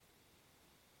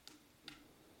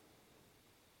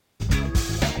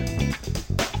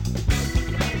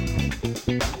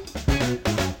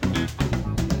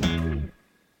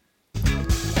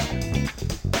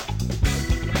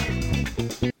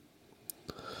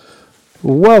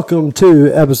Welcome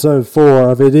to episode 4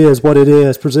 of It Is What It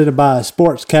Is, presented by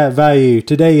Sports Cat Value.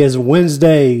 Today is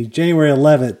Wednesday, January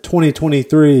 11th,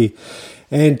 2023,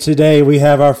 and today we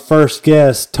have our first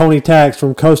guest, Tony Tax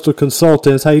from Coastal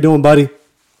Consultants. How you doing, buddy?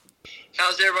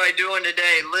 How's everybody doing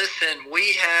today? Listen,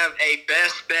 we have a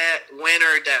best bet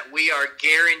winner that we are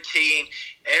guaranteeing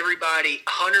everybody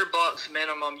 $100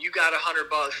 minimum. You got $100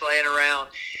 laying around.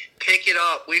 Pick it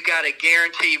up. We've got a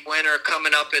guaranteed winner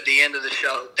coming up at the end of the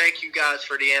show. Thank you guys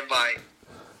for the invite.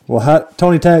 Well,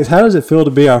 Tony Tax, how does it feel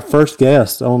to be our first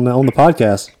guest on the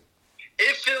podcast?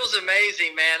 It feels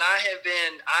amazing, man. I have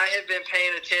been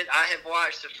paying attention. I have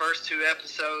watched the first 2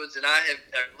 episodes, and I have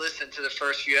listened to the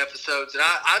first few episodes, and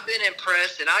I've been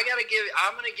impressed. And I'm going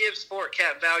to give Sport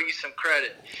Cat Value some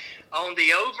credit on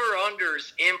the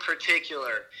over-unders in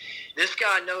particular. This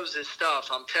guy knows his stuff,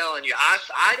 I'm telling you.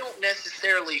 I don't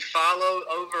necessarily follow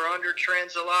over-under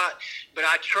trends a lot, but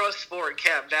I trust Sport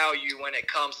Cat Value when it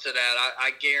comes to that.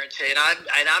 I guarantee it.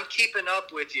 And I'm keeping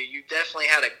up with you. You definitely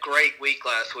had a great week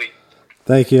last week.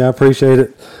 Thank you. I appreciate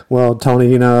it. Well,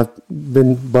 Tony, I've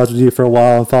been buzzed with you for a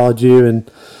while and followed you, and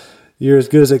you're as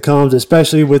good as it comes,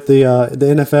 especially with the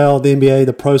NFL, the NBA,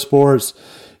 the pro sports.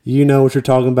 You know what you're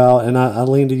talking about, and I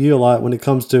lean to you a lot when it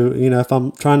comes to, if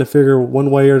I'm trying to figure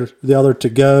one way or the other to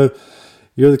go,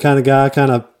 you're the kind of guy I kind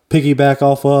of piggyback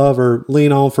off of or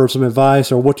lean on for some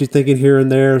advice or what you're thinking here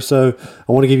and there. So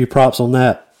I want to give you props on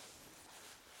that.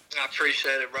 I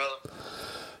appreciate it, brother.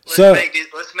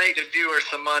 Let's make the viewers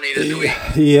some money this week.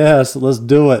 Yes, let's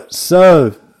do it.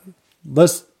 So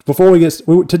before we get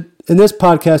in this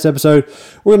podcast episode,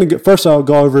 we're going to first of all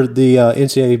go over the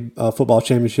NCAA football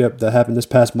championship that happened this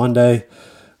past Monday.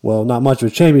 Well, not much of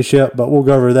a championship, but we'll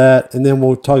go over that, and then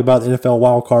we'll talk about the NFL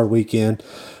Wildcard Weekend.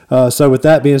 So with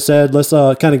that being said, let's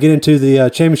kind of get into the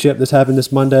championship that's happened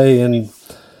this Monday. And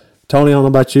Tony, I don't know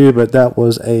about you, but that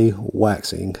was a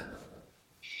waxing.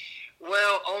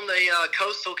 Well, on the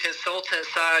Coastal Consultant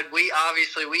side, we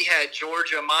had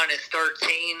Georgia minus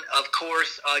 13. Of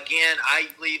course, again, I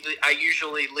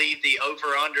usually leave the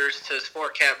over-unders to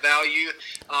Sport Cat Value,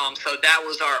 so that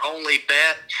was our only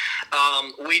bet.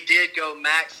 We did go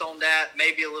max on that,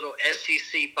 maybe a little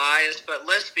SEC bias, but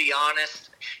let's be honest,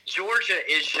 Georgia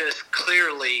is just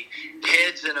clearly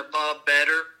heads and above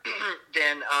better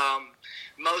than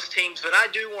most teams. But I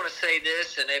do want to say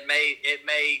this, and it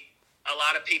may. A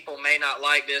lot of people may not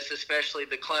like this, especially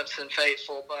the Clemson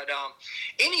faithful, but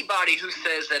anybody who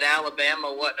says that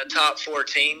Alabama wasn't a top 4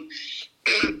 team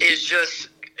is just,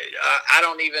 I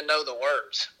don't even know the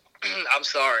words. I'm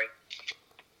sorry.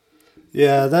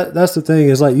 Yeah, that's the thing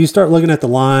is like you start looking at the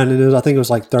line and I think it was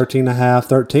like 13.5,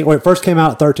 13. Well, it first came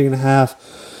out at 13.5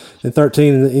 and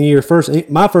 13. And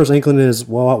my first inkling is,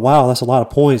 well, wow, that's a lot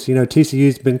of points.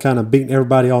 TCU's been kind of beating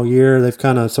everybody all year. They've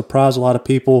kind of surprised a lot of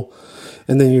people.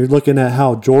 And then you're looking at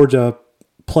how Georgia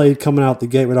played coming out the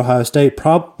gate with Ohio State.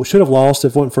 Probably should have lost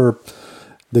if it went for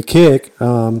the kick.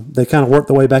 They kind of worked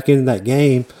their way back into that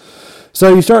game.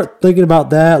 So you start thinking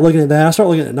about that, looking at that. I start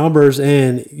looking at numbers,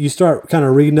 and you start kind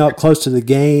of reading up close to the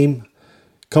game,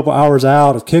 a couple hours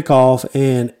out of kickoff,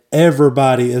 and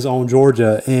everybody is on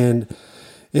Georgia. And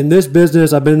in this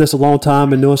business, I've been in this a long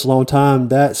time and doing this a long time,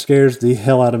 that scares the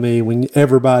hell out of me when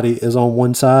everybody is on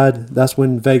one side. That's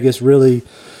when Vegas really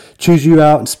choose you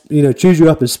out and choose you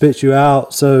up and spits you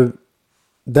out. So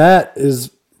that is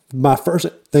my first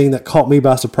thing that caught me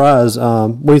by surprise.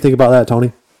 What do you think about that,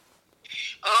 Tony?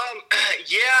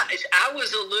 Yeah, I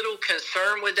was a little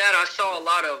concerned with that. I saw a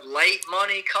lot of late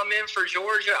money come in for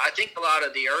Georgia. I think a lot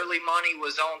of the early money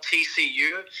was on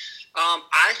TCU.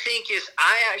 I think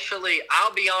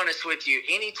I'll be honest with you,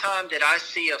 anytime that I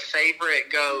see a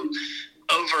favorite go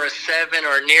over a 7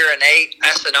 or near an 8,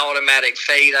 that's an automatic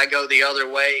fade. I go the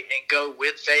other way and go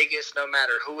with Vegas no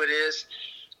matter who it is.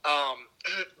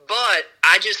 But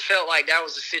I just felt like that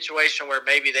was a situation where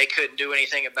maybe they couldn't do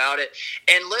anything about it.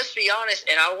 And let's be honest,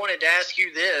 and I wanted to ask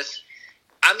you this.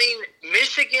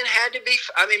 Michigan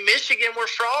Michigan were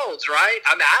frauds, right?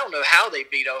 I don't know how they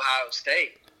beat Ohio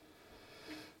State.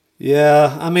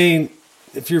 Yeah,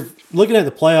 if you're looking at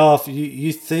the playoff,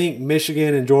 you think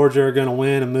Michigan and Georgia are going to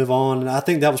win and move on. And I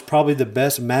think that was probably the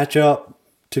best matchup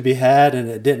to be had, and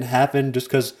it didn't happen just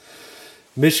because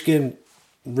Michigan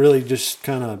really just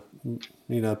kind of,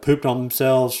 pooped on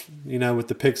themselves, with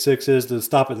the pick sixes, the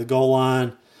stop at the goal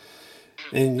line.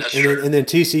 And then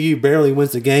TCU barely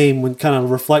wins the game when kind of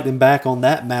reflecting back on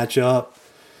that matchup.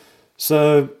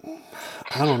 So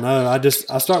I don't know.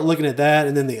 I start looking at that,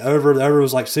 and then the over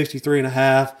was like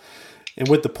 63.5. And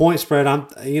with the point spread,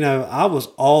 I was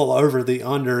all over the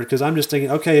under because I'm just thinking,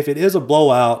 okay, if it is a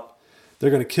blowout, they're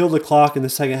going to kill the clock in the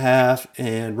second half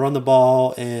and run the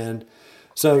ball and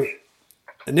So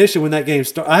initially when that game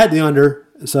started, I had the under,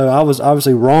 so I was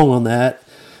obviously wrong on that.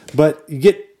 But you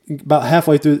get about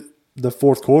halfway through the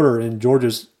fourth quarter, and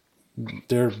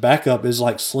their backup is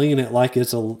like slinging it like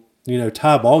it's a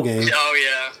tie ball game. Oh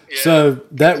yeah. So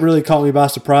that really caught me by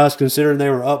surprise, considering they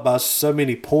were up by so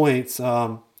many points.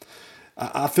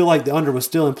 I feel like the under was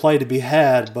still in play to be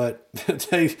had, but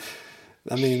they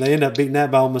end up beating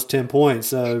that by almost 10 points.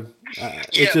 So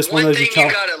it's just one thing you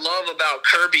got to love about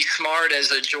Kirby Smart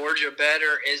as a Georgia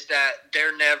bettor is that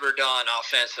they're never done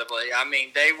offensively. I mean,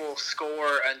 they will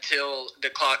score until the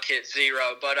clock hits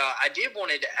zero. But I did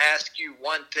wanted to ask you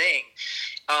one thing.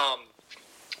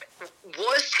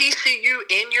 Was TCU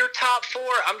in your top four?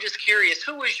 I'm just curious.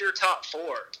 Who was your top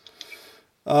four?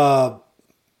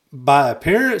 By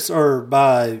appearance or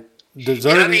by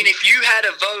deserving? I mean, if you had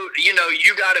a vote,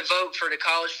 you got to vote for the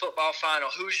college football final.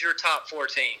 Who's your top four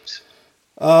teams?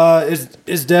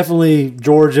 It's definitely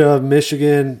Georgia,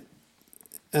 Michigan,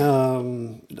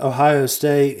 Ohio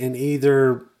State, and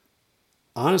either,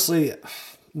 honestly,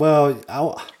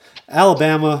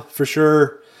 Alabama for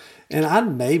sure. And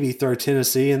I'd maybe throw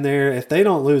Tennessee in there. If they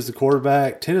don't lose the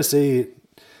quarterback, Tennessee,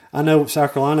 I know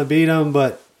South Carolina beat them,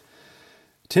 but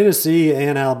Tennessee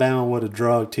and Alabama would have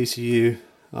drugged TCU.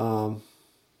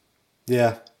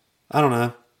 Yeah, I don't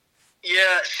know.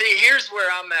 Yeah, see, here's where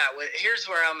I'm at.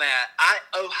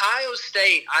 Ohio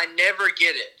State, I never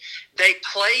get it. They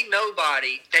play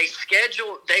nobody. They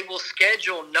will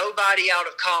schedule nobody out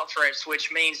of conference,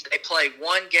 which means they play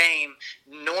one game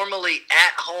normally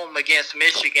at home against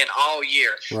Michigan all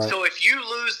year. Right. So if you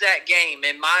lose that game,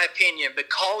 in my opinion,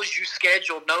 because you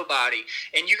scheduled nobody,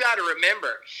 and you got to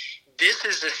remember, this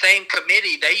is the same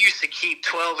committee. They used to keep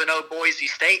 12-0 Boise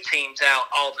State teams out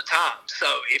all the time. So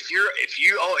if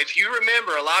you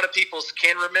remember, a lot of people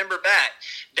can remember back.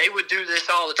 They would do this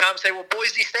all the time. Say, well,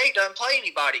 Boise State doesn't play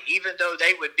anybody, even though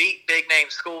they would beat big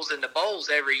name schools in the bowls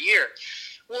every year.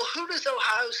 Well, who does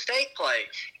Ohio State play?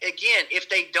 Again, if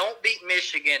they don't beat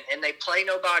Michigan and they play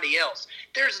nobody else,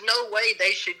 there's no way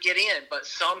they should get in. But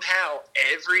somehow,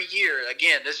 every year,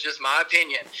 again, this is just my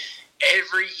opinion,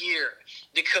 every year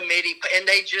the committee, and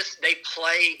they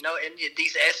play, and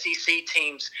these SEC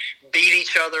teams beat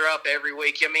each other up every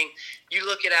week. I mean, you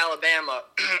look at Alabama,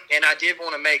 and I did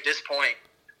want to make this point.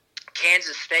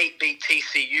 Kansas State beat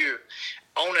TCU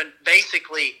on a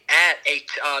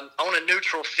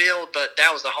neutral field, but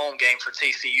that was a home game for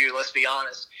TCU, let's be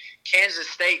honest. Kansas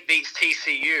State beats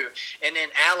TCU, and then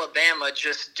Alabama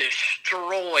just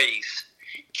destroys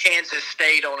Kansas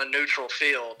State on a neutral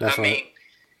field. That's right. Mean,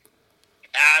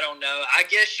 I don't know. I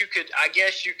guess you could.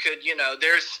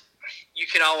 You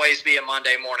can always be a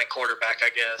Monday morning quarterback, I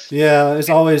guess. Yeah, it's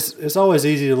always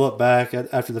easy to look back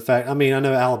after the fact. I mean, I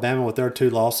know Alabama with their two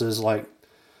losses, like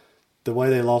the way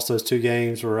they lost those two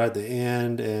games were at the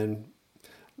end, and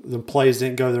the plays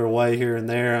didn't go their way here and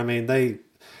there. I mean, I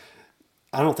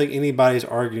don't think anybody's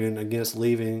arguing against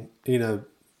leaving.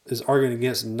 Is arguing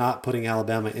against not putting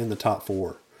Alabama in the top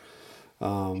four.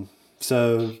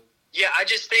 Yeah, I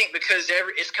just think because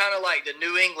it's kind of like the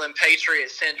New England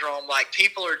Patriots syndrome. Like,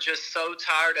 people are just so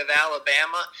tired of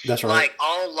Alabama. That's right. Like,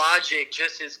 all logic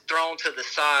just is thrown to the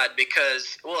side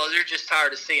because, well, they're just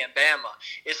tired of seeing Bama.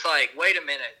 It's like, wait a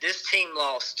minute, this team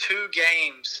lost 2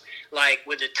 games, like,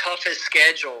 with the toughest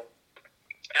schedule.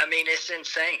 I mean, it's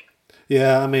insane.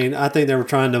 Yeah, I mean, I think they were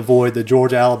trying to avoid the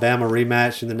Georgia-Alabama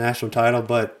rematch in the national title,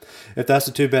 but if that's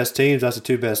the two best teams, that's the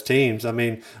two best teams. I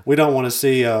mean, we don't want to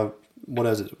see what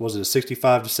is it? Was it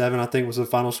 65-7? I think was the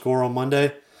final score on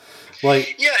Monday.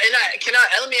 Like, yeah, and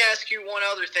let me ask you one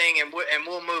other thing, and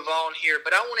we'll move on here.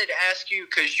 But I wanted to ask you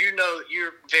because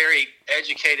you're very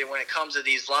educated when it comes to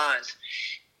these lines.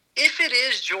 If it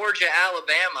is Georgia,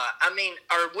 Alabama,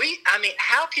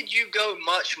 how could you go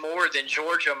much more than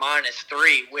Georgia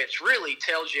 -3, which really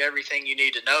tells you everything you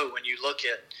need to know when you look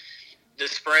at the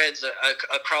spreads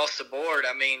across the board?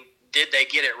 I mean, did they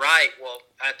get it right? Well,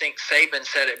 I think Saban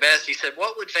said it best. He said,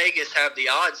 what would Vegas have the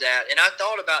odds at? And I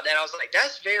thought about that. I was like,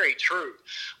 that's very true.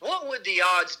 What would the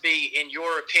odds be, in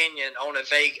your opinion, on a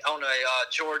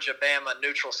Georgia-Bama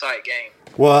neutral site game?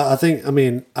 Well,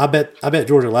 I bet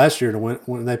Georgia last year to win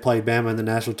when they played Bama in the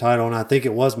national title, and I think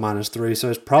it was -3, so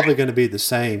it's probably going to be the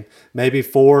same, maybe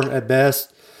 4 at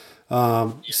best.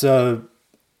 So,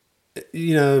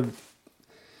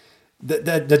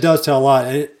 that does tell a lot.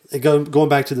 And going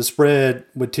back to the spread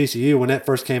with TCU, when that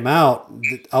first came out,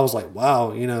 I was like,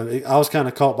 wow, I was kind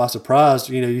of caught by surprise.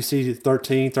 You see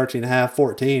 13, 13.5,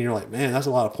 14, you're like, man, that's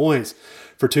a lot of points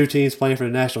for 2 teams playing for the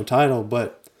national title.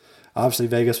 But obviously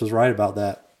Vegas was right about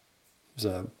that.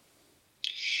 So.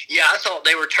 Yeah, I thought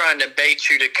they were trying to bait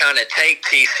you to kind of take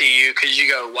TCU because you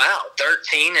go, wow,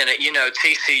 13, and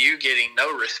TCU getting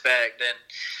no respect, and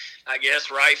I guess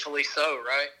rightfully so,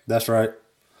 right? That's right.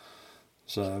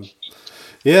 So,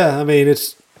 yeah, I mean,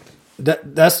 that's.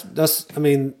 I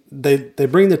mean, they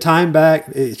bring the time back.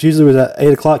 It's usually was at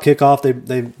 8 o'clock kickoff.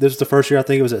 This is the first year I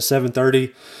think it was at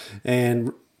 7:30,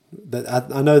 and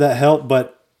I know that helped,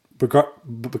 but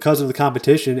because of the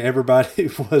competition, everybody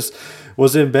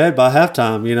was in bed by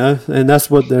halftime. And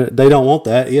that's what they don't want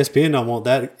that. ESPN don't want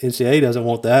that. NCAA doesn't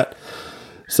want that.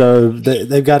 So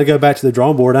they've got to go back to the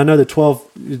drawing board. I know the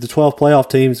 12 playoff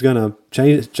team is going to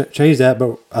change that,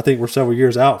 but I think we're several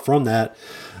years out from that.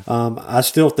 I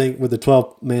still think with the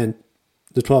 12 team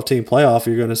playoff,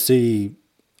 you're going to see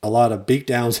a lot of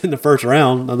beatdowns in the first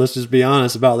round. Let's just be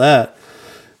honest about that.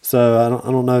 So I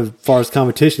don't know as far as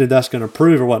competition if that's going to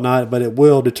prove or whatnot, but it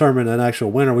will determine an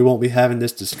actual winner. We won't be having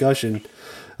this discussion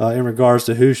in regards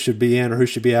to who should be in or who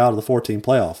should be out of the 14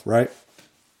 playoff, right?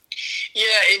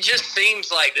 Yeah, it just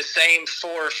seems like the same 4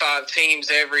 or 5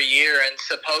 teams every year, and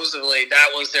supposedly that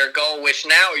was their goal, which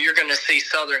now you're going to see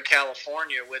Southern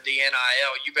California with the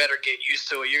NIL. You better get used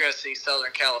to it. You're going to see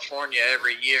Southern California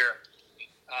every year.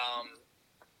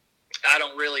 I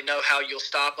don't really know how you'll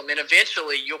stop them, and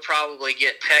eventually you'll probably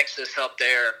get Texas up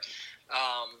there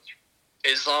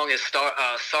as long as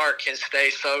Sark can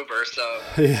stay sober. So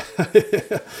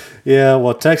yeah.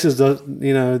 Well, Texas does.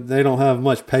 They don't have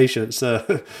much patience,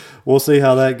 so we'll see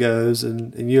how that goes.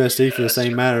 And USC for the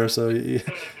same matter. So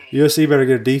USC better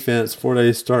get a defense before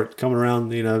they start coming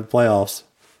around. Playoffs.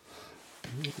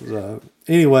 So,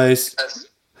 anyways,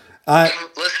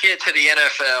 let's get to the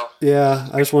NFL. Yeah,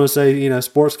 I just want to say,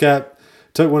 Sports Cap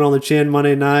took one on the chin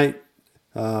Monday night,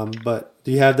 but.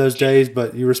 You have those days,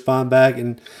 but you respond back,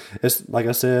 and it's like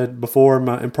I said before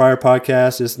in prior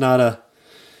podcasts. It's not a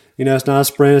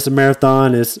sprint; it's a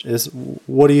marathon. It's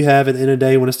what do you have at the end of the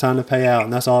day when it's time to pay out,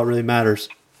 and that's all that really matters.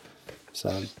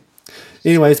 So,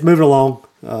 anyways, moving along.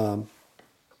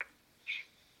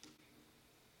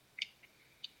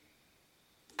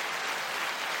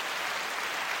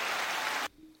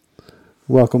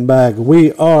 Welcome back.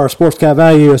 We are Sports Cat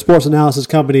Value, a sports analysis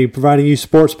company providing you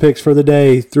sports picks for the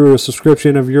day through a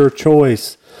subscription of your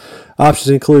choice. Options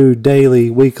include daily,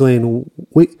 weekend,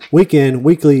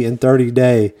 weekly, and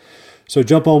 30-day. So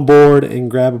jump on board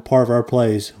and grab a part of our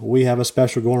plays. We have a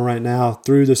special going right now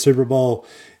through the Super Bowl,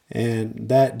 and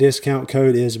that discount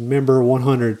code is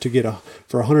MEMBER100 to get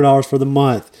for $100 for the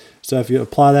month. So if you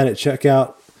apply that at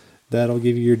checkout, that'll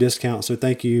give you your discount. So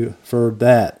thank you for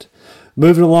that.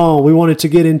 Moving along, we wanted to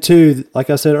get into, like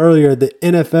I said earlier, the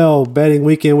NFL betting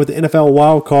weekend with the NFL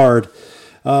Wildcard.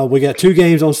 We got 2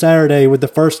 games on Saturday, with the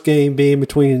first game being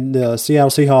between the Seattle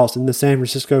Seahawks and the San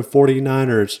Francisco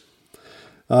 49ers.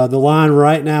 The line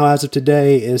right now, as of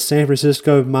today, is San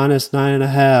Francisco minus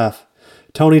 9.5.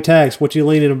 Tony Tax, what you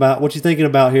leaning about? What you thinking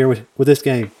about here with this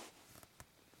game?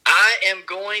 I am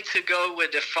going to go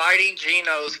with the Fighting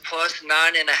Genos plus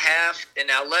 9.5. And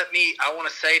now I want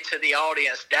to say to the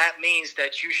audience, that means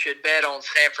that you should bet on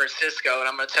San Francisco. And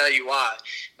I'm going to tell you why.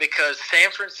 Because San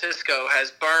Francisco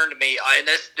has burned me. And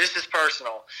this is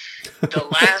personal. The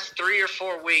last 3 or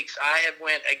 4 weeks, I have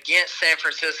went against San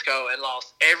Francisco and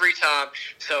lost every time.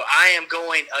 So I am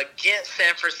going against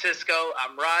San Francisco.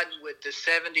 I'm riding with the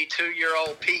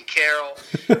 72-year-old Pete Carroll.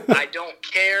 I don't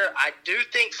care. I do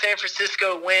think San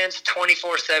Francisco wins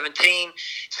 24-17.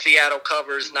 Seattle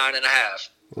covers 9.5.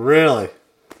 Really?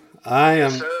 I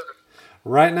am. Yes,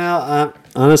 right now,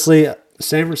 honestly,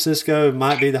 San Francisco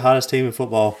might be the hottest team in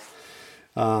football.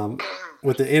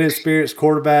 With the inexperienced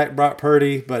quarterback, Brock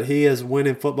Purdy, but he is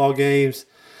winning football games.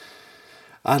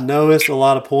 I know it's a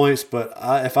lot of points, but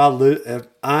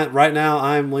right now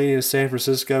I'm leaning San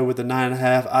Francisco with the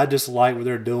 9.5. I just like what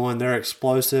they're doing. They're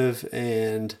explosive,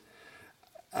 and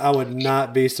I would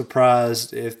not be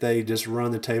surprised if they just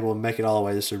run the table and make it all the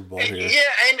way to the Super Bowl here.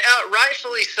 Yeah, and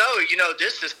rightfully so.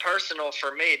 This is personal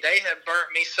for me. They have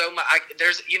burnt me so much.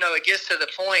 It gets to the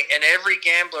point, and every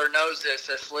gambler knows this.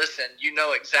 That's listen, you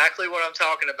know exactly what I'm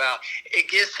talking about. It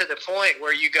gets to the point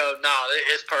where you go, no,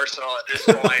 it's personal at this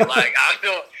point. Like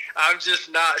I'm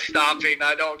just not stopping.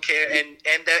 I don't care, and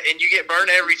you get burnt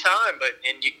every time,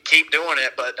 and you keep doing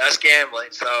it. But that's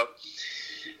gambling, so.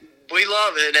 We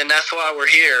love it, and that's why we're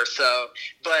here. So,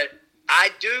 but I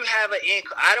do have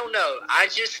I don't know. I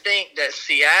just think that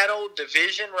Seattle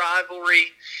division rivalry,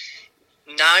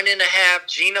 9.5.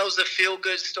 Geno's a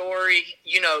feel-good story.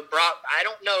 Brock. I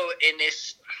don't know, and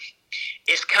it's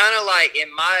kind of like,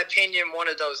 in my opinion, one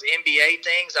of those NBA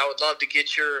things. I would love to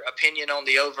get your opinion on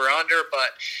the over/under,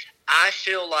 but I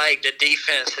feel like the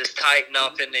defense has tightened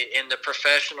up in the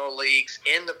professional leagues,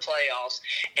 in the playoffs,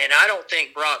 and I don't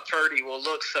think Brock Purdy will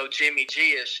look so Jimmy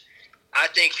G-ish. I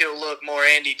think he'll look more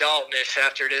Andy Dalton-ish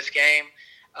after this game,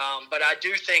 but I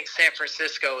do think San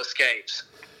Francisco escapes.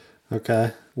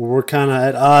 Okay, well, we're kind of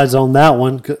at odds on that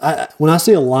one. When I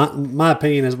see a line, my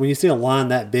opinion is when you see a line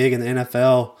that big in the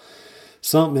NFL,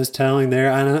 something is telling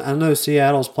there. I know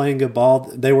Seattle's playing good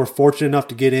ball. They were fortunate enough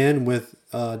to get in with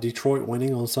Detroit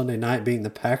winning on Sunday night, beating the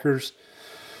Packers.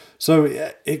 So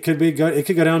it could be good. It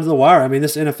could go down to the wire. I mean,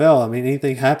 this NFL. I mean,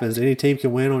 anything happens. Any team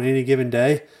can win on any given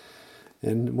day.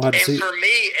 And we'll have to see. For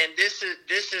me, and this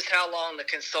is how long the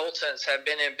consultants have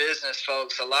been in business,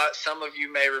 folks. Some of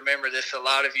you may remember this, a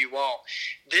lot of you won't.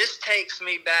 This takes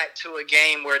me back to a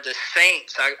game where the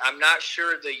Saints, I'm not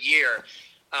sure the year.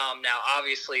 Now,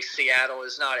 obviously, Seattle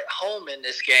is not at home in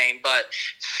this game, but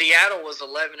Seattle was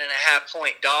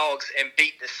 11.5-point dogs and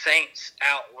beat the Saints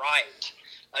outright.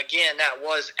 Again, that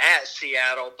was at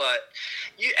Seattle, but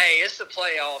it's the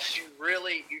playoffs.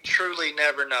 You truly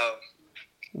never know.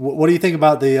 What do you think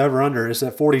about the over-under? It's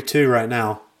at 42 right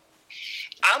now.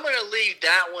 I'm going to leave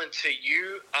that one to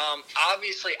you.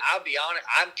 Obviously, I'll be honest,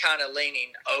 I'm kind of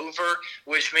leaning over,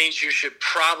 which means you should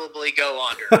probably go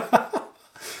under.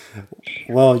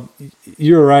 Well,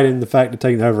 you're right in the fact of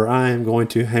taking the over. I am going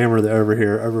to hammer the over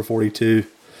here, over 42.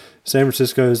 San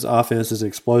Francisco's offense is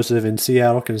explosive, and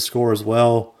Seattle can score as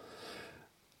well.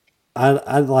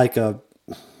 I'd like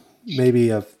maybe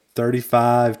a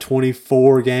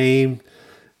 35-24 game.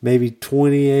 Maybe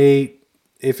 28.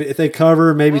 If they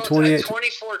cover, maybe 28.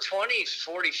 24-20 is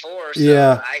 44. So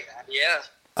yeah.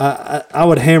 I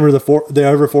would hammer the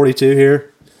over 42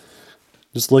 here.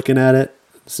 Just looking at it.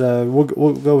 So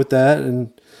we'll go with that.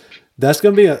 And that's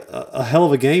going to be a hell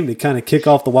of a game to kind of kick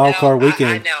off the wild card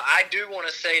weekend. I do want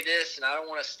to say this, and I don't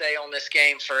want to stay on this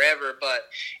game forever, but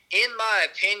in my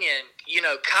opinion,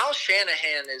 Kyle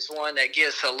Shanahan is one that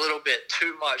gets a little bit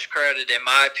too much credit, in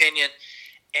my opinion.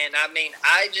 And, I mean,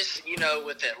 I just,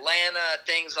 with Atlanta,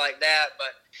 things like that,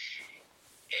 but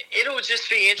it'll just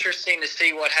be interesting to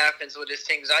see what happens with this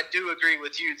team. Because I do agree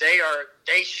with you.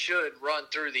 They should run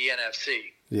through the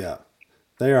NFC. Yeah.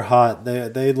 They are hot.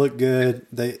 They look good.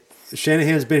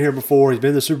 Shanahan's been here before. He's been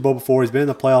in the Super Bowl before. He's been in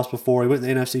the playoffs before. He went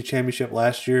in the NFC Championship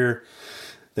last year.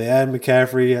 They added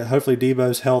McCaffrey. Hopefully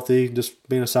Debo's healthy, just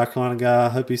being a South Carolina guy. I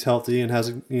hope he's healthy and has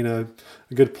a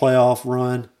good playoff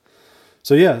run.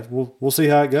 So, yeah, we'll see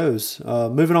how it goes.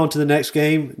 Moving on to the next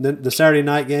game, the Saturday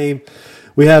night game,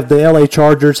 we have the LA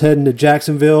Chargers heading to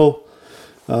Jacksonville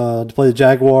to play the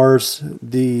Jaguars.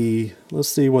 Let's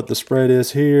see what the spread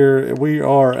is here.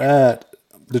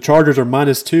 The Chargers are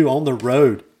 -2 on the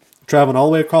road, traveling all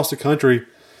the way across the country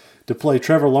to play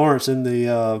Trevor Lawrence in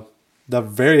the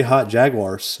very hot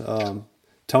Jaguars.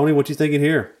 Tony, what you thinking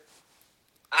here?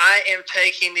 I am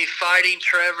taking the Fighting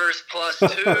Trevors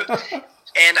 +2.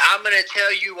 And I'm going to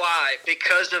tell you why.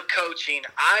 Because of coaching.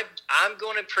 I'm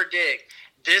going to predict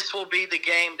this will be the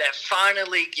game that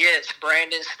finally gets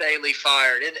Brandon Staley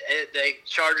fired. The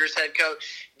Chargers head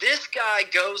coach. This guy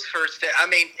goes for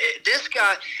 – this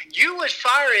guy – you would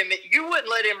fire him. You wouldn't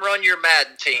let him run your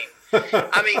Madden team.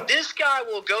 This guy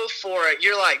will go for it.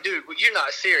 You're like, dude, you're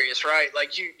not serious, right?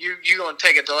 Like, you're going to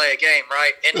take a delay of game,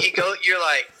 right? And you're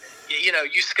like –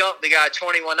 you skunked the guy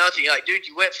 21-0. You're like, dude,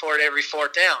 you went for it every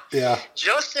fourth down. Yeah.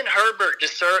 Justin Herbert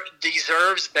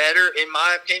deserves better, in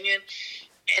my opinion.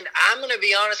 And I'm going to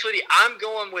be honest with you. I'm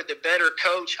going with the better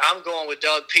coach. I'm going with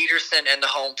Doug Peterson and the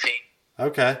home team.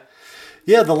 Okay.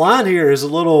 Yeah, the line here is a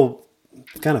little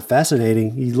kind of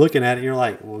fascinating. You're looking at it, and you're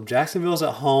like, well, Jacksonville's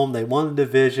at home. They won the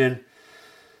division.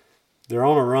 They're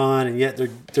on a run, and yet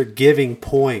they're giving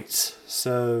points.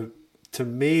 So, to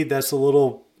me, that's a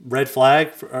little red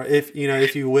flag, if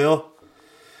you will.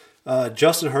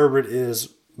 Justin Herbert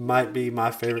might be my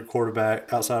favorite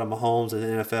quarterback outside of Mahomes in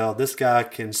the NFL. This guy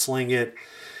can sling it.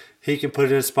 He can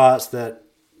put it in spots that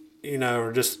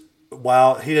are just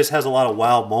wow. He just has a lot of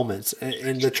wild moments.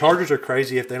 And the Chargers are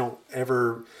crazy if they don't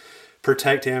ever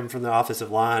protect him from the offensive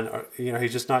line.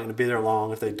 He's just not going to be there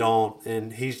long if they don't.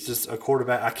 And he's just a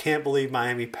quarterback. I can't believe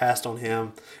Miami passed on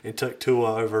him and took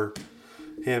Tua over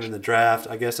him in the draft.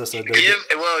 I guess that's give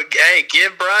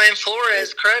Brian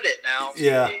Flores credit now.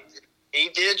 Yeah, he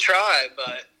did try,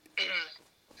 but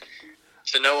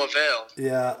to no avail.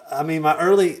 Yeah, my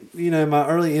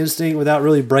early instinct, without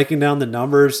really breaking down the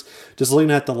numbers, just looking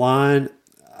at the line,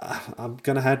 I'm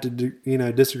gonna have to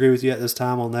disagree with you at this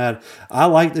time on that. I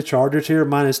like the Chargers here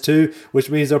 -2,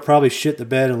 which means they'll probably shit the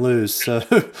bed and lose. So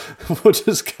we'll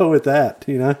just go with that.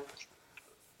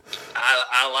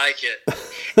 I like it.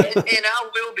 And I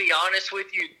will be honest with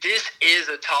you, this is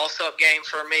a toss-up game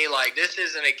for me. Like, this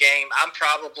isn't a game. I'm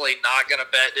probably not going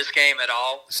to bet this game at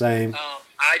all. Same.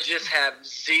 I just have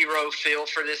zero feel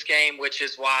for this game, which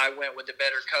is why I went with the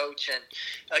better coach. And,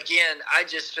 again, I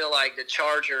just feel like the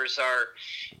Chargers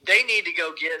they need to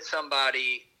go get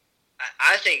somebody.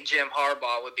 I think Jim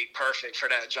Harbaugh would be perfect for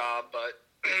that job, but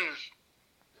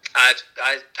I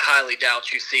highly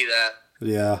doubt you see that.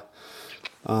 Yeah.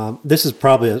 This is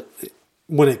probably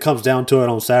when it comes down to it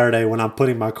on Saturday when I'm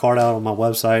putting my card out on my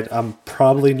website, I'm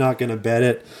probably not going to bet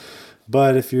it.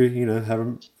 But if you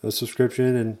have a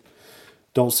subscription and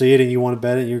don't see it and you want to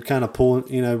bet it, and you're kind of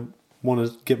pulling, want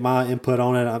to get my input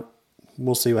on it,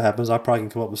 we'll see what happens. I probably can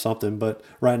come up with something. But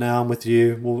right now I'm with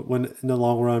you. We'll, in the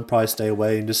long run, probably stay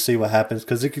away and just see what happens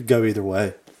because it could go either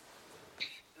way.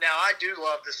 Now, I do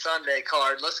love the Sunday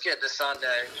card. Let's get to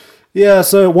Sunday. Yeah,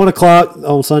 so at 1 o'clock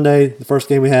on Sunday, the first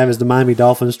game we have is the Miami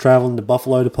Dolphins traveling to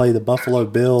Buffalo to play the Buffalo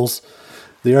Bills.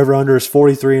 The over-under is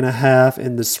 43.5,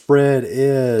 and the spread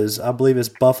is, I believe it's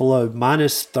Buffalo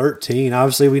minus 13.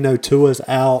 Obviously, we know Tua's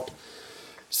out.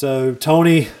 So,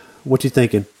 Tony, what you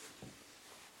thinking?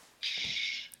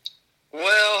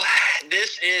 Well,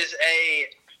 this is a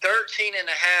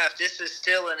 13.5. This is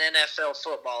still an NFL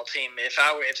football team.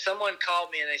 If someone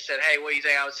called me and they said, "Hey, what do you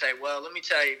think?" I would say, "Well, let me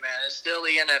tell you, man, it's still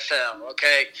the NFL,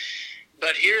 okay?"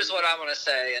 But here's what I'm going to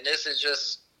say, and this is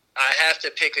just I have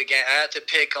to pick again. I have to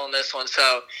pick on this one.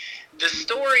 So, the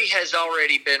story has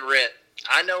already been written.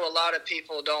 I know a lot of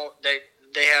people don't.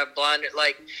 They have blinded.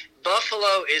 Like,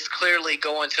 Buffalo is clearly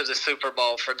going to the Super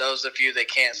Bowl. For those of you that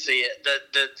can't see it,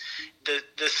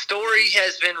 the story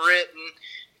has been written.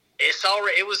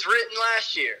 It was written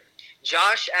last year.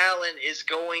 Josh Allen is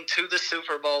going to the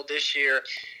Super Bowl this year.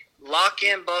 Lock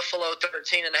in Buffalo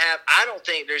 13.5. I don't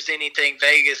think there's anything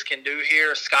Vegas can do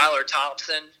here. Skylar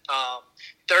Thompson,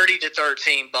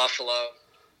 30-13 Buffalo.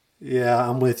 Yeah,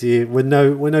 I'm with you. With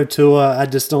no Tua, I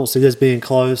just don't see this being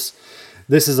close.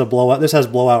 This is a blowout. This has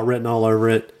blowout written all over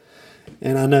it.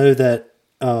 And I know that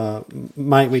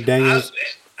Mike McDaniels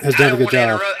has done a good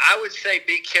job. I would say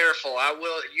be careful. I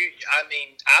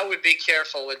would be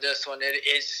careful with this one. It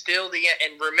is still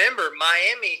and remember,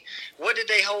 Miami. What did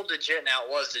they hold the Jets? Now, it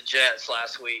was the Jets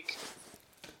last week.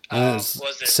 Was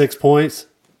it 6 points?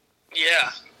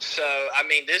 Yeah. So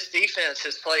this defense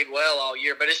has played well all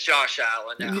year, but it's Josh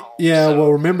Allen now. Yeah. So.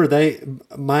 Well, remember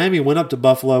Miami went up to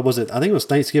Buffalo. I think it was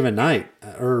Thanksgiving night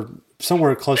or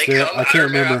somewhere close there. I can't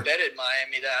remember. I betted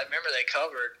Miami that. I remember they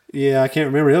covered. Yeah, I can't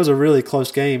remember. It was a really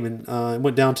close game, and it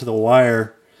went down to the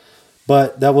wire.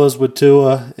 But that was with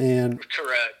Tua, and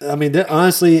correct.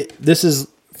 Honestly, this is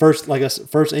first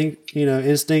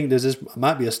instinct is this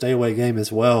might be a stay away game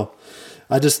as well.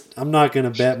 I'm not going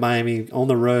to bet Miami on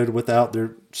the road without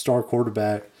their star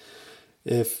quarterback.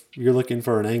 If you're looking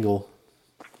for an angle.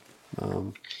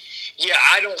 Yeah,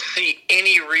 I don't see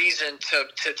any reason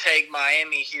to take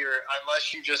Miami here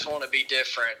unless you just want to be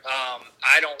different.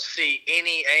 I don't see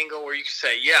any angle where you can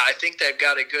say, yeah, I think they've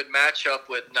got a good matchup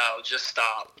with. No, just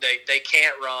stop. They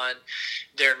can't run.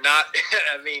 They're not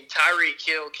 – Tyreek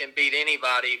Hill can beat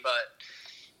anybody, but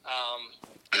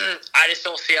I just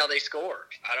don't see how they score.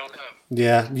 I don't know.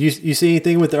 Yeah. You see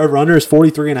anything with the over-under is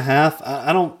 43.5?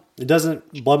 I don't – it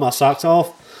doesn't blow my socks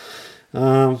off.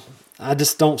 I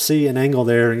just don't see an angle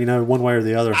there, one way or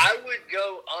the other. I would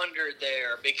go under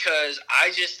there because I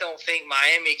just don't think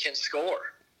Miami can score.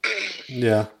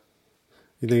 Yeah.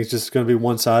 You think it's just going to be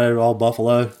one-sided, all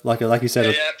Buffalo? Like you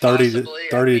said, yeah, 30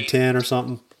 to 10 or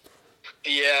something?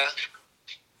 Yeah.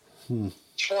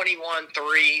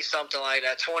 21-3, something like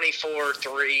that.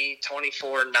 24-3,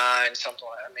 24-9, something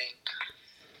like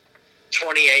that.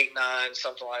 28-9,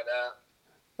 something like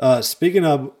that. Speaking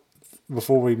of,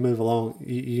 before we move along,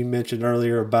 you mentioned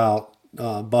earlier about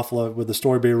Buffalo, with the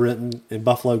story being written and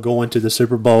Buffalo going to the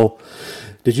Super Bowl.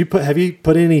 Have you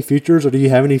put any futures, or do you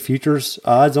have any futures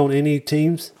odds on any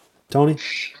teams, Tony?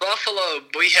 Buffalo,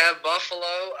 we have Buffalo.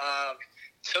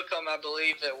 Took them, I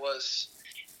believe it was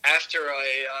after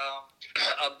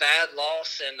a bad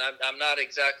loss, and I'm not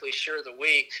exactly sure the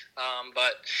week.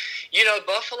 But,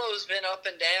 Buffalo's been up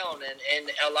and down, and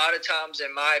a lot of times,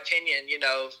 in my opinion,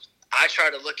 I try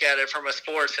to look at it from a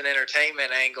sports and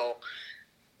entertainment angle.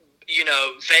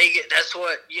 Vegas, that's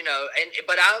what,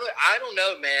 but I don't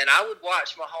know, man. I would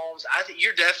watch Mahomes. I think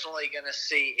you're definitely going to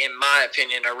see, in my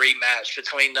opinion, a rematch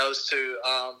between those two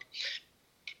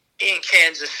in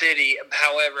Kansas City.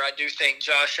 However, I do think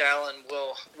Josh Allen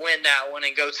will win that one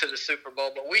and go to the Super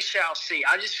Bowl, but we shall see.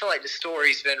 I just feel like the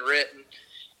story's been written.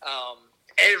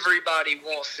 Everybody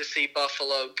wants to see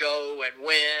Buffalo go and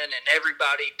win, and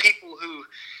people who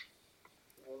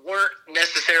weren't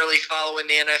necessarily following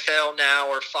the NFL now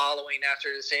or following after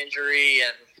this injury,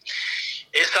 and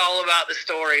it's all about the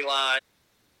storyline.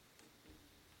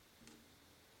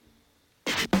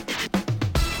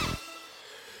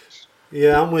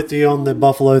 Yeah, I'm with you on the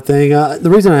Buffalo thing. The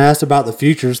reason I asked about the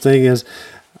futures thing is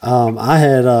I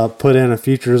had put in a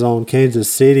futures on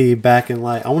Kansas City back in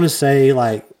I want to say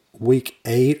week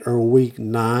 8 or week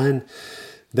 9.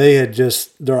 They had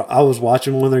I was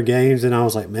watching one of their games and I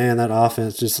was like, man, that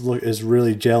offense is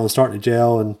really starting to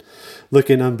gel and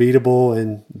looking unbeatable.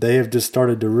 And they have just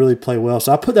started to really play well.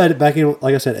 So I put that back in,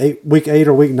 like I said, week 8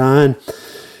 or week 9.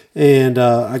 And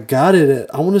I got it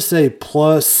at, I want to say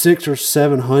plus 600 or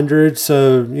 700.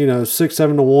 So,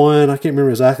 6-7 to 1. I can't remember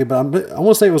exactly, but I want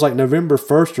to say it was November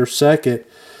 1st or 2nd.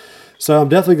 So I'm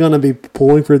definitely going to be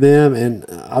pulling for them. And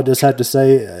I'll just have to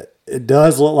say it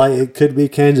does look like it could be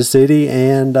Kansas City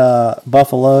and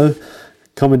Buffalo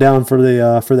coming down for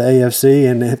the AFC.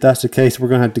 And if that's the case, we're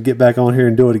going to have to get back on here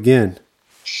and do it again.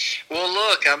 Well,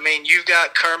 look, you've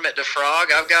got Kermit the Frog.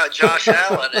 I've got Josh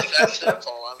Allen. It's that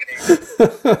simple.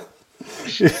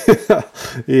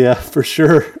 Yeah, for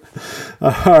sure.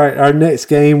 All right, our next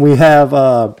game, we have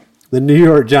the New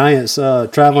York Giants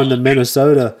traveling to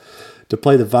Minnesota to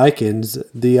play the Vikings.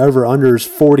 The over-under is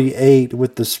 48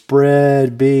 with the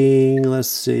spread being, let's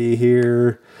see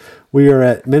here, we are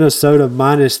at Minnesota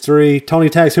 -3. Tony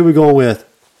Tax, who are we going with?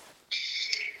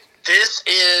 This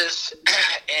is,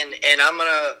 and I'm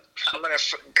gonna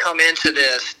come into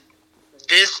this.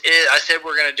 This is, I said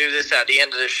we're gonna do this at the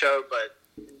end of the show, but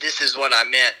this is what I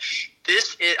meant.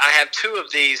 I have 2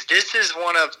 of these. This is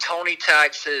one of Tony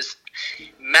Tax's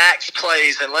max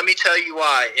plays, and let me tell you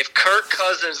why. If Kirk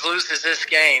Cousins loses this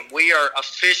game, we are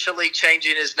officially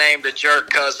changing his name to Jerk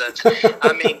Cousins.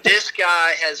 This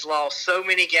guy has lost so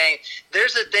many games.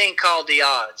 There's a thing called the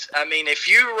odds. If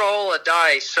you roll a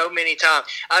dice so many times,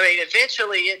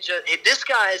 eventually this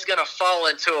guy is going to fall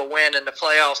into a win in the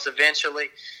playoffs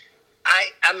eventually.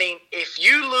 If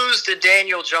you lose to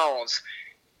Daniel Jones,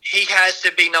 he has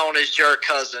to be known as Jerk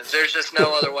Cousins. There's just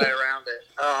no other way around it.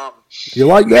 You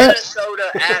like that? Minnesota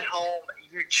at home,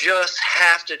 you just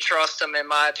have to trust them, in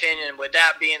my opinion. With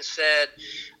that being said,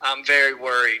 I'm very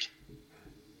worried.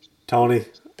 Tony,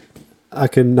 I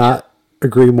could not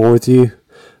agree more with you,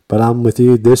 but I'm with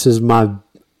you. I'm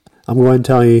going to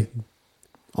tell you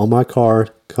on my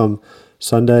card come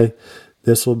Sunday,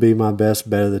 this will be my best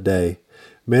bet of the day.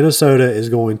 Minnesota is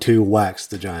going to wax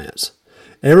the Giants.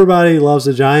 Everybody loves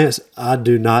the Giants. I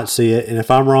do not see it. And if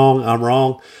I'm wrong, I'm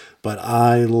wrong. But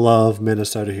I love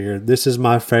Minnesota here. This is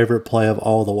my favorite play of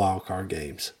all the wild card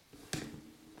games.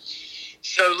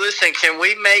 So listen, can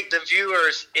we make the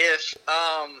viewers if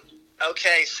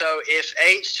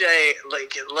HJ,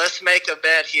 let's make a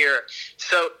bet here.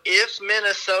 So if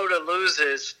Minnesota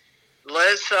loses,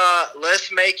 let's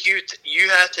make you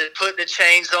have to put the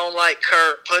chains on like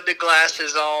Kurt, put the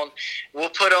glasses on. We'll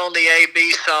put on the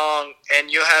AB song,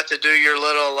 and you'll have to do your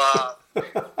little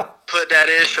put that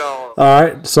ish on. All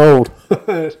right, sold.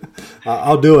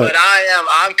 I'll do it. But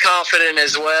I'm confident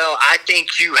as well. I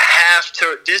think you have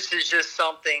to. This is just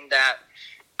something that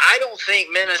I don't think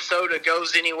Minnesota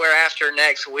goes anywhere after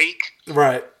next week.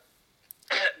 Right.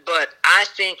 But I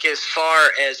think as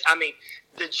far as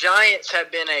the Giants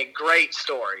have been a great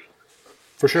story.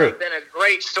 For sure. They've been a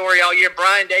great story all year.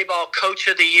 Brian Daboll, Coach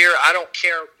of the Year. I don't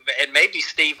care. And maybe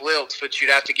Steve Wilkes, but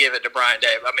you'd have to give it to Brian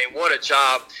Daboll. What a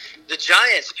job. The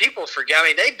Giants, people forget.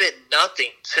 They've been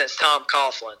nothing since Tom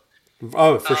Coughlin.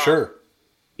 Oh, for sure.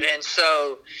 And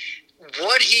so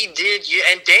what he did,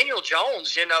 and Daniel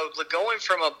Jones, going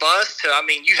from a bust to,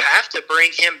 you have to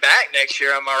bring him back next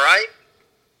year. Am I right?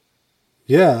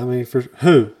 Yeah, for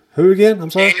who? Who again? I'm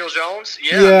sorry? Daniel Jones?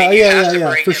 Yeah, you have to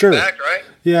bring for him sure. back, right?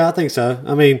 Yeah, I think so.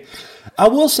 I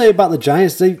will say about the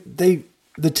Giants, the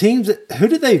teams, who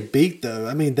did they beat,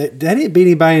 though? They didn't beat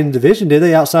anybody in the division, did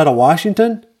they, outside of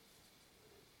Washington?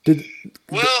 They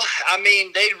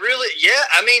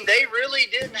really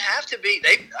didn't have to beat.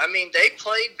 They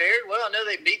played very well. I know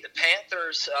they beat the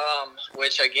Panthers,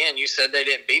 which, again, you said they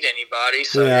didn't beat anybody,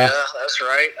 so yeah that's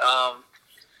right.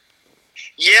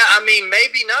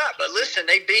 Maybe not, but listen,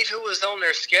 they beat who was on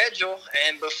their schedule,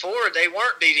 and before they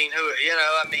weren't beating who,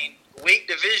 weak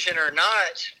division or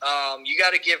not, you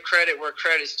got to give credit where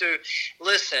credit's due.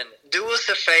 Listen, do us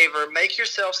a favor, make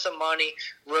yourself some money.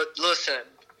 Listen,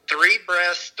 3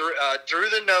 breaths through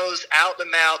the nose, out the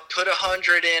mouth, put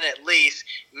 100 in at least.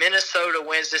 Minnesota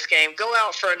wins this game. Go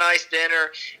out for a nice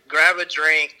dinner, grab a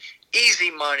drink,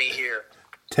 easy money here.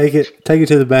 Take it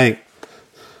to the bank.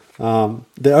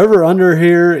 The over-under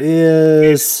here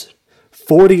is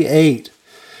 48.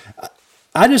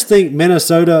 I just think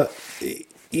Minnesota,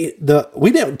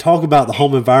 we didn't talk about the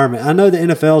home environment. I know the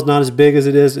NFL is not as big as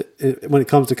it is when it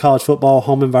comes to college football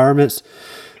home environments,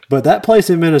 but that place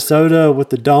in Minnesota with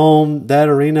the dome, that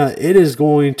arena, it is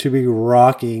going to be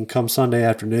rocking come Sunday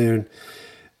afternoon.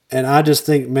 And I just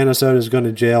think Minnesota is going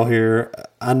to jail here.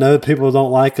 I know people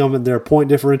don't like them and their point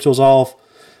differential's off,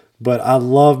 but I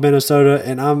love Minnesota,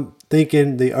 and I'm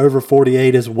thinking the over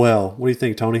 48 as well. What do you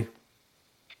think, Tony?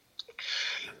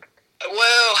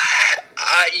 Well,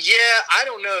 yeah, I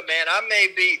don't know, man.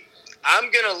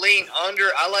 I'm going to lean under.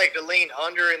 I like to lean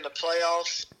under in the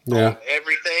playoffs on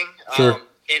everything. Sure.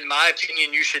 In my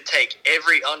opinion, you should take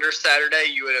every under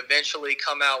Saturday. You would eventually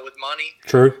come out with money.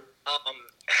 True.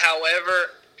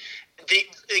 However,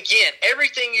 again,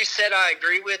 everything you said I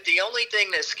agree with. The only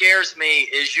thing that scares me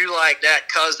is you like that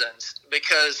Cousins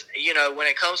because, when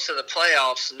it comes to the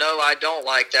playoffs, no, I don't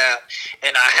like that.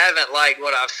 And I haven't liked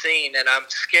what I've seen, and I'm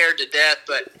scared to death.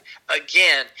 But,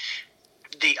 again,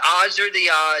 the odds are the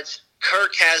odds.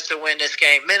 Kirk has to win this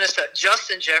game. Minnesota,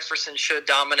 Justin Jefferson should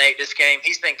dominate this game.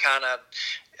 He's been kind of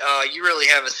you really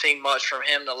haven't seen much from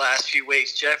him the last few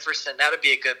weeks. Jefferson, that would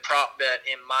be a good prop bet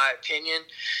in my opinion.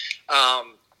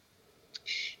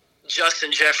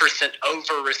 Justin Jefferson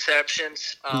over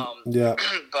receptions.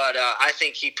 But I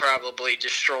think he probably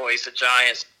destroys the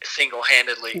Giants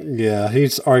single-handedly. Yeah,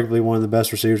 he's arguably one of the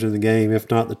best receivers in the game.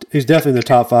 If not, he's definitely in the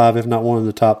top 5, if not one of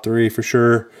the top 3 for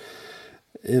sure.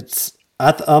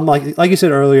 I'm like you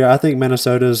said earlier, I think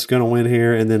Minnesota's going to win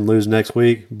here and then lose next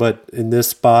week. But in this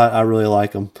spot, I really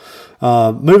like them.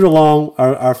 Moving along,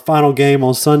 our final game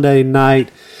on Sunday night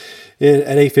at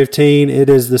 8:15, it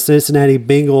is the Cincinnati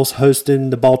Bengals hosting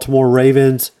the Baltimore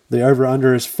Ravens. The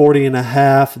over-under is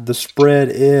 40.5. The spread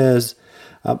is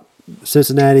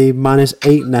Cincinnati minus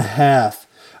 8.5.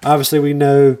 Obviously, we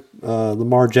know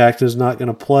Lamar Jackson is not going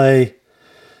to play.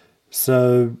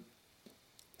 So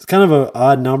it's kind of an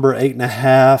odd number,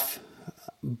 8.5.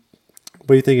 What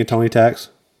are you thinking, Tony Tax?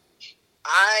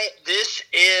 This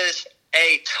is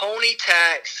a Tony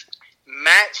Tax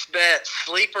max bet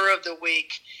sleeper of the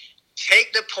week.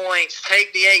 Take the points,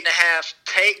 take the 8.5,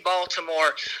 take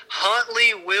Baltimore.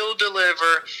 Huntley will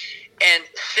deliver. And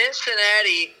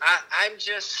Cincinnati,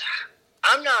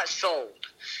 I'm not sold.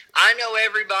 I know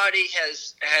everybody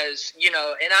has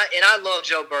and I love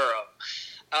Joe Burrow.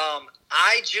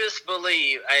 I just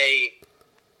believe a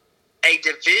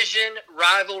division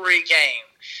rivalry game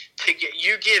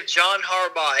you give John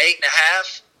Harbaugh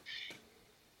 8.5.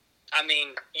 I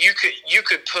mean, you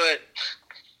could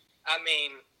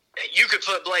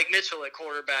put Blake Mitchell at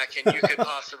quarterback, and you could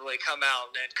possibly come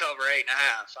out and cover 8.5.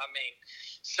 I mean,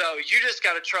 so you just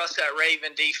got to trust that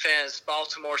Raven defense,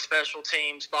 Baltimore special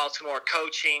teams, Baltimore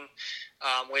coaching,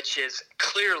 which is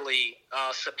clearly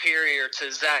superior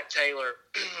to Zach Taylor,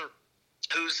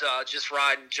 who's just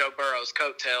riding Joe Burrow's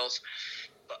coattails.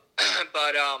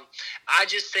 But I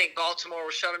just think Baltimore will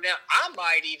shut them down. I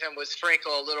might even would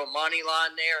sprinkle a little money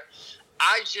line there.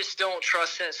 I just don't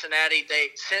trust Cincinnati.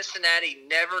 Cincinnati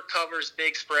never covers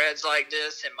big spreads like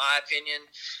this, in my opinion.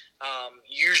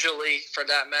 Usually, for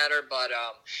that matter. But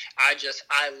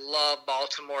I love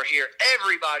Baltimore here.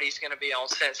 Everybody's going to be on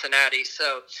Cincinnati.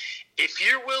 So if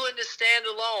you're willing to stand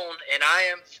alone, and I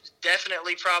am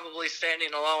definitely probably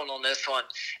standing alone on this one,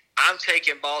 I'm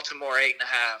taking Baltimore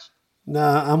 8.5.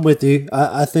 Nah, I'm with you.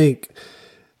 I think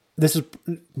this is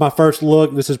my first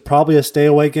look. This is probably a stay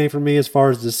away game for me as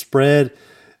far as the spread.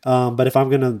 But if I'm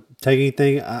going to take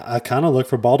anything, I kind of look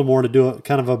for Baltimore to do a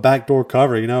kind of a backdoor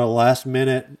cover.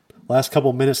 Last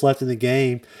couple minutes left in the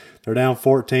game, they're down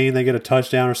 14. They get a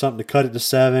touchdown or something to cut it to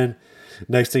 7.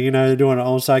 Next thing you know, they're doing an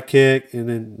onside kick, and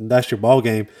then that's your ball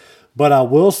game. But I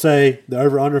will say the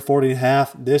over-under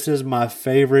 40.5, this is my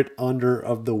favorite under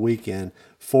of the weekend.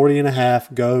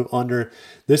 40.5, go under.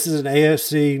 This is an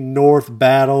AFC North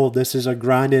battle. This is a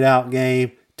grinded-out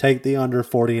game. Take the under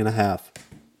 40.5.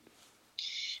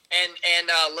 And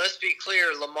let's be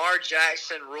clear, Lamar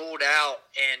Jackson ruled out,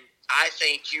 and I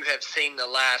think you have seen the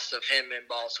last of him in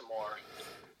Baltimore.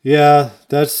 Yeah,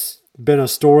 that's been a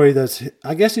story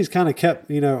I guess he's kind of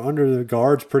kept, under the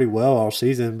guards pretty well all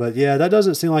season. But, yeah, that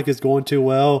doesn't seem like it's going too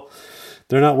well.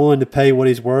 They're not willing to pay what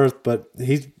he's worth, but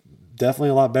he's definitely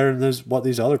a lot better than what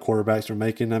these other quarterbacks are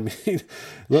making. I mean,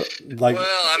 look,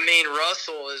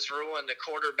 Russell has ruined the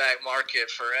quarterback market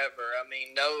forever. I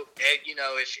mean,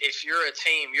 if you're a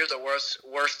team, you're the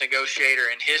worst negotiator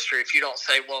in history. If you don't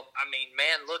say, well, I mean,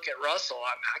 man, look at Russell.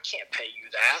 I can't pay you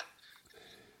that.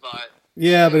 But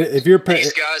yeah, but if you're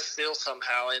these guys still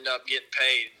somehow end up getting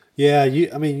paid. Yeah,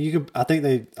 you could. I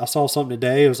think I saw something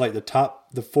today. It was like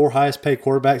the 4 highest paid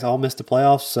quarterbacks all missed the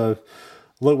playoffs. So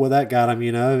look what that got them,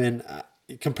 And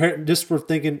just for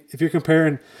thinking, if you're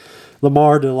comparing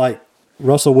Lamar to like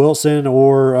Russell Wilson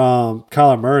or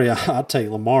Kyler Murray, I'd take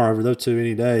Lamar over those two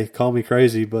any day. Call me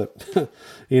crazy, but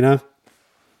you know.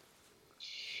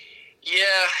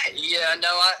 No,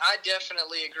 I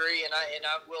definitely agree, and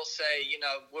I will say,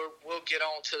 we'll get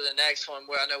on to the next one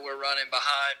where I know we're running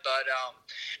behind, but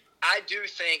I do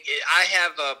think I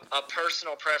have a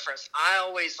personal preference. I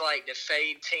always like to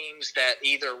fade teams that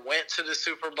either went to the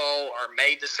Super Bowl or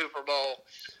made the Super Bowl.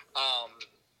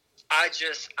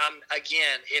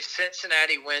 Again, if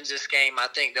Cincinnati wins this game, I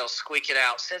think they'll squeak it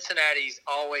out. Cincinnati's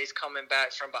always coming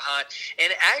back from behind.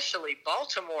 And actually,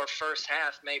 Baltimore first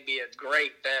half may be a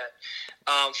great bet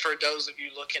for those of you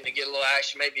looking to get a little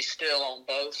action, maybe still on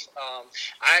both.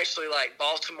 I actually like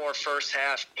Baltimore first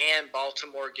half and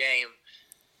Baltimore game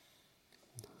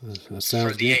that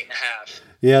sounds for the good. 8.5.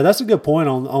 Yeah, that's a good point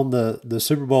on the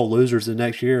Super Bowl losers the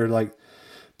next year. Like,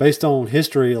 based on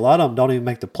history, a lot of them don't even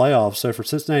make the playoffs. So for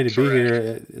Cincinnati to be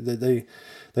here,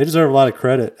 they deserve a lot of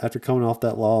credit after coming off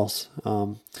that loss.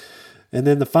 And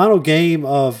then the final game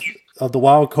of the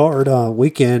wild card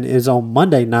weekend is on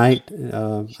Monday night.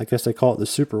 I guess they call it the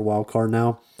Super Wild Card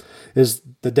now. Is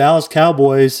the Dallas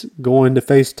Cowboys going to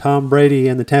face Tom Brady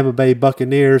and the Tampa Bay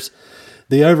Buccaneers?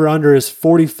 The over-under is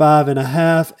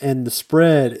 45.5, and the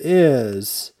spread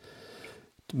is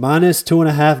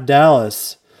 -2.5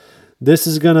 Dallas. This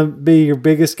is going to be your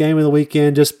biggest game of the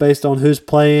weekend just based on who's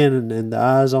playing and the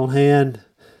eyes on hand.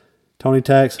 Tony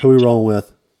Tax, who we rolling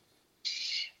with?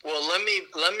 Well, let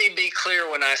me be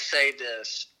clear when I say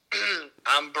this.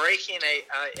 I'm breaking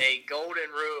a golden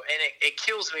rule, and it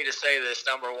kills me to say this,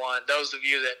 number one. Those of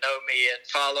you that know me and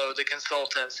follow the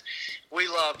consultants, we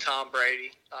love Tom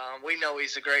Brady. We know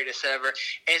he's the greatest ever.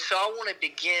 And so I want to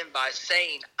begin by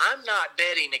saying I'm not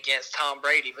betting against Tom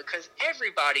Brady because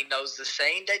everybody knows the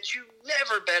saying that you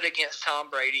never bet against Tom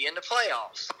Brady in the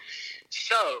playoffs.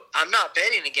 So I'm not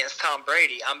betting against Tom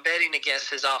Brady. I'm betting against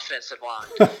his offensive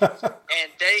line.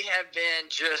 And they have been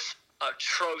just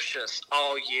atrocious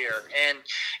all year. And,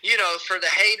 for the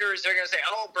haters, they're going to say,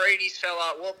 oh, Brady's fell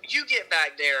out. Well, you get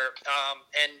back there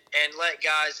and let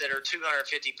guys that are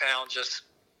 250 pounds just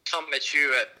come at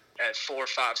you at 4 or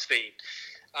 5 speed.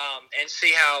 And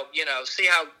see how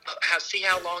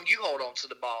long you hold on to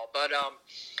the ball. But,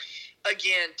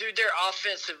 again, dude, their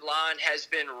offensive line has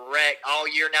been wrecked all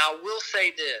year. Now, I will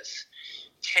say this.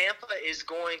 Tampa is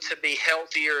going to be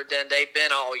healthier than they've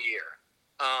been all year.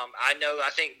 I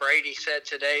think Brady said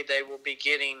today they will be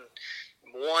getting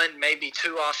 1, maybe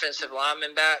 2 offensive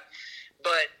linemen back.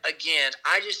 But, again,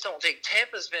 I just don't think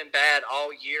Tampa's been bad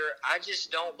all year. I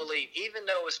just don't believe, even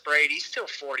though it's Brady, he's still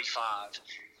 45.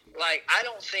 Like, I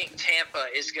don't think Tampa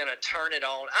is going to turn it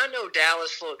on. I know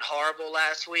Dallas looked horrible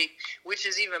last week, which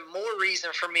is even more reason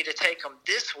for me to take them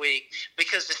this week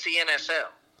because it's the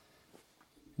NFL.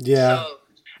 Yeah. So,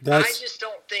 I just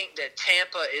don't think that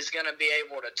Tampa is going to be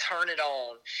able to turn it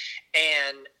on,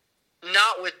 and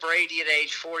not with Brady at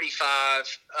age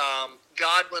 45.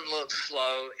 Godwin looks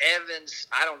slow. Evans,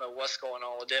 I don't know what's going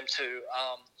on with them two.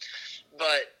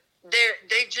 But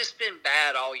they've just been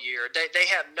bad all year. They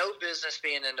have no business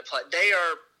being in the play. They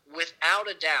are, without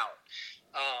a doubt,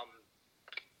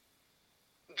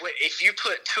 if you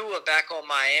put Tua back on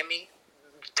Miami,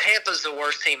 Tampa's the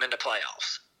worst team in the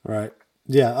playoffs. Right.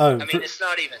 Yeah. It's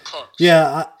not even close.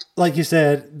 Yeah, like you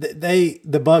said,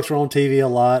 the Bucs were on TV a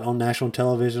lot, on national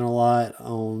television a lot,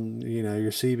 on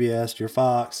your CBS, your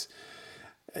Fox.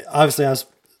 Obviously, I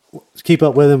keep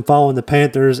up with them, following the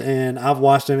Panthers, and I've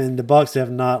watched them, and the Bucs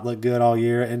have not looked good all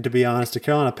year. And to be honest, the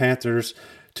Carolina Panthers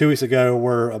 2 weeks ago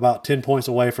were about 10 points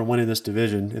away from winning this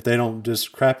division. If they don't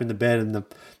just crap in the bed in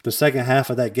the second half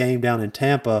of that game down in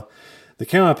Tampa, the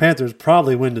Carolina Panthers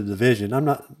probably win the division. I'm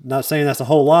not saying that's a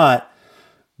whole lot.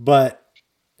 But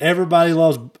everybody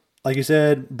loves, like you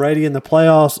said, Brady in the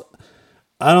playoffs.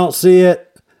 I don't see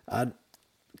it.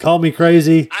 Call me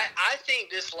crazy. I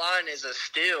think this line is a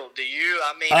steal. Do you?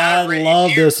 I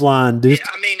love this line, dude.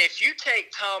 If you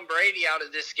take Tom Brady out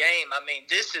of this game,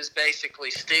 this is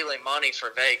basically stealing money for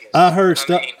Vegas. I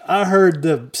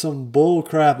heard some bull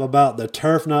crap about the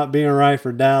turf not being right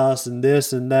for Dallas and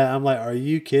this and that. I'm like, are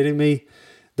you kidding me?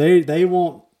 They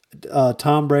want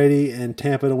Tom Brady and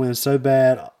Tampa to win so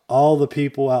bad. All the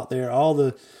people out there, all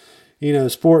the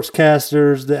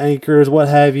sportscasters, the anchors, what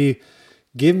have you,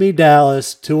 give me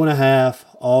Dallas 2.5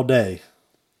 all day.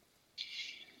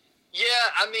 Yeah,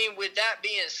 with that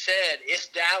being said, it's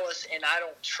Dallas, and I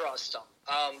don't trust them.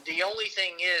 The only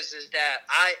thing is that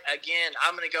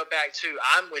I'm going to go back to,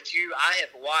 I'm with you. I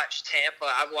have watched Tampa.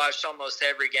 I've watched almost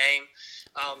every game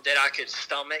that I could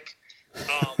stomach.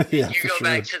 Yeah, You go sure.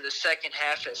 back to the second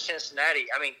half at Cincinnati.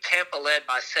 I mean, Tampa led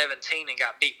by 17 and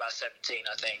got beat by 17,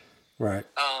 I think. Right.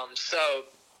 So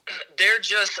they're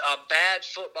just a bad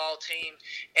football team,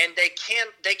 and they can't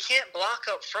block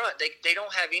up front. They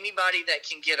don't have anybody that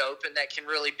can get open, that can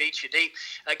really beat you deep.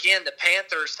 Again, the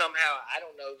Panthers somehow, I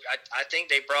don't know, I think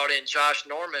they brought in Josh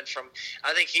Norman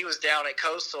I think he was down at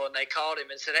Coastal, and they called him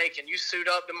and said, hey, can you suit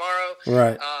up tomorrow?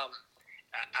 Right.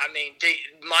 I mean,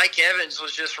 Mike Evans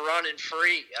was just running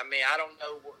free. I mean, I don't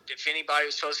know if anybody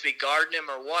was supposed to be guarding him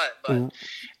or what, but I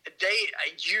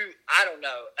don't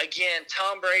know. Again,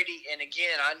 Tom Brady, and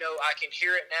again, I know I can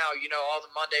hear it now, all the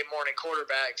Monday morning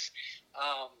quarterbacks.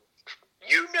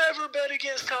 You never bet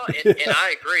against Tom. And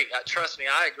I agree. Trust me,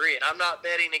 I agree. And I'm not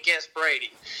betting against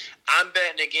Brady. I'm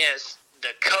betting against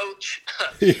the coach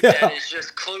that is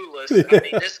just clueless. I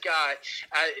mean, this guy,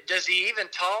 does he even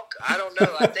talk? I don't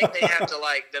know. I think they have to,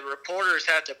 the reporters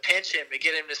have to pinch him to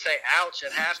get him to say ouch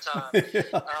at halftime.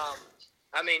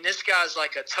 I mean, this guy's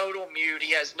like a total mute.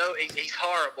 He's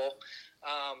horrible.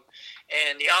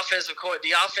 And the offensive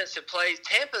plays,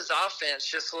 Tampa's offense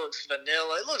just looks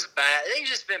vanilla. It looks bad. They've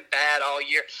just been bad all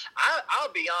year. I'll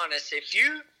be honest, if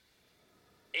you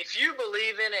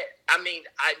believe in it, I mean,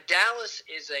 Dallas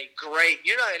is a great.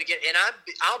 You're not going to get, and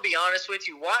I'll be honest with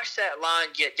you. Watch that line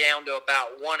get down to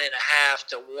about 1.5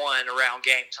 to 1 around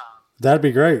game time. That'd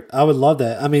be great. I would love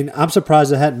that. I mean, I'm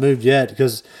surprised it hadn't moved yet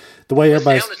because the way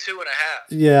everybody's down to 2.5.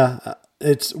 Yeah,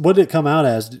 what did it come out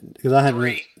as? Because I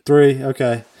hadn't 3.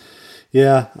 Okay.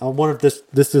 Yeah, I wonder if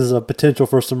this is a potential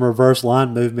for some reverse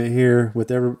line movement here with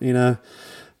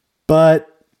but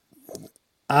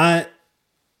I'm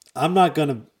not going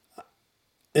to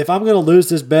 – if I'm going to lose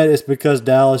this bet, it's because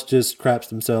Dallas just craps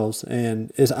themselves.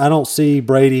 And I don't see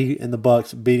Brady and the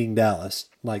Bucs beating Dallas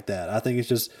like that. I think it's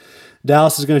just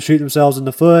Dallas is going to shoot themselves in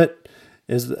the foot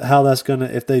is how that's going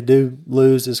to – if they do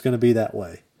lose, it's going to be that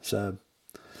way. So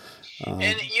and,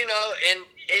 and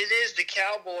it is the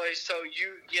Cowboys, so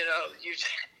you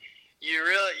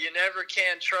really – you never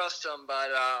can trust them.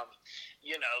 But,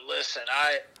 listen,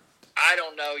 I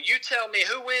don't know. You tell me,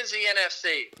 who wins the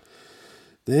NFC?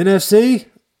 The NFC,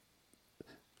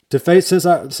 to face since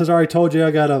I already told you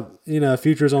I got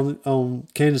futures on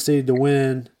Kansas City to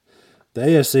win. The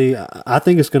AFC, I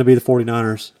think it's going to be the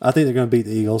 49ers. I think they're going to beat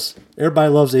the Eagles. Everybody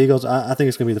loves the Eagles. I think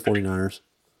it's going to be the 49ers.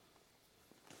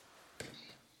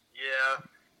 Yeah.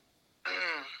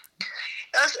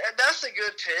 That's a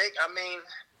good pick. I mean,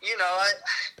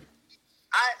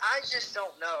 I just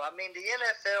don't know. I mean, the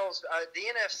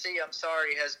NFC, I'm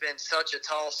sorry, has been such a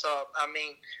toss-up. I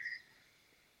mean,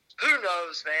 who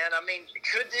knows, man? I mean,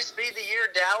 could this be the year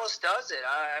Dallas does it?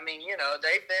 I mean,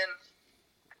 they've been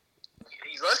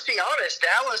 – let's be honest,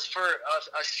 Dallas for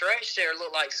a stretch there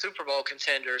looked like Super Bowl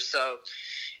contenders. So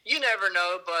you never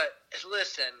know, but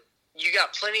listen – you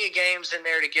got plenty of games in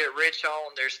there to get rich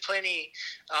on. There's plenty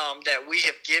that we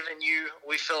have given you,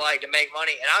 we feel like, to make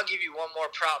money. And I'll give you one more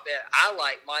prop bet. I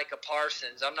like Micah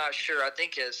Parsons. I'm not sure. I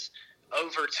think it's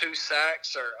over 2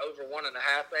 sacks or over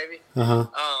 1.5 maybe. Uh-huh.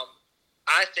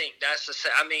 I think that's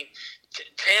I mean,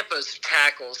 Tampa's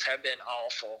tackles have been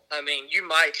awful. I mean, you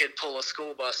could pull a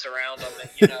school bus around them.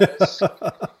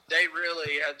 They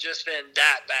really have just been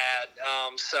that bad.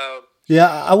 So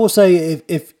yeah, I will say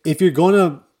if you're going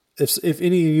to, if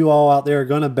any of you all out there are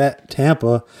going to bet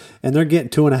Tampa and they're getting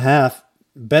 2.5,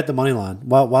 bet the money line.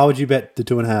 Why would you bet the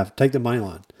 2.5? Take the money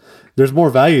line. There's more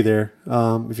value there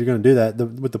if you're going to do that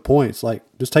with the points.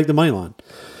 Just take the money line.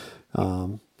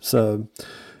 So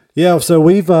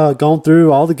we've gone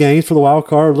through all the games for the wild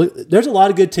card. There's a lot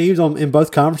of good teams in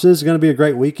both conferences. It's going to be a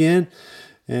great weekend,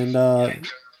 and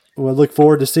we'll look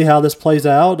forward to see how this plays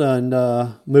out and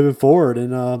moving forward.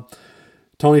 And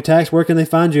Tony Tax, where can they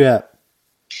find you at?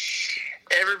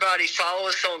 Everybody follow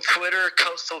us on Twitter,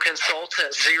 Coastal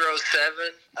Consultant 07.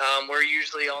 We're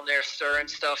usually on there stirring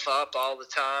stuff up all the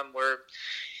time. We're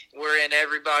in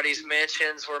everybody's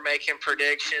mentions. We're making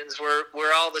predictions.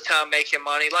 We're all the time making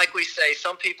money. Like we say,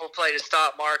 some people play the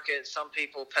stock market. Some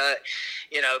people play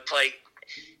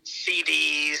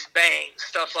CDs, banks,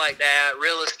 stuff like that,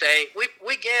 real estate. We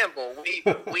gamble.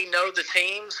 We know the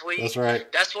teams. That's right.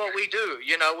 That's what we do.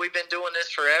 We've been doing this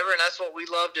forever, and that's what we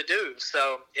love to do.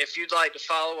 So if you'd like to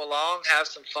follow along, have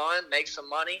some fun, make some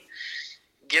money,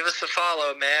 give us a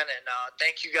follow, man. And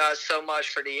thank you guys so much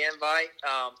for the invite.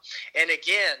 And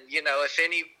again,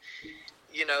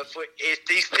 if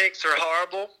these picks are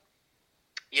horrible,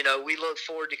 we look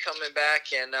forward to coming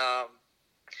back and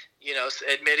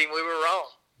admitting we were wrong.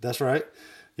 That's right.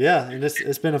 Yeah, and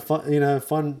it's been a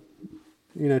fun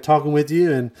talking with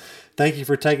you, and thank you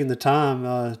for taking the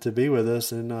time to be with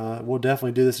us. And we'll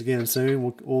definitely do this again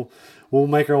soon. We'll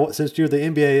make since you're the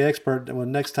NBA expert. Well,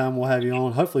 next time we'll have you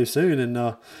on, hopefully soon, and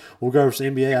we'll go over some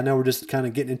NBA. I know we're just kind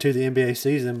of getting into the NBA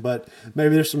season, but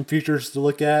maybe there's some futures to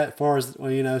look at as far as some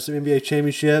NBA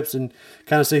championships and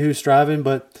kind of see who's striving.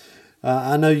 But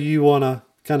I know you want to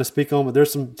kind of speak on, but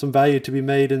there's some value to be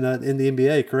made in the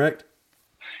NBA, correct?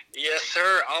 Yes,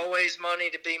 sir. Always money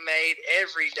to be made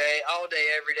every day, all day,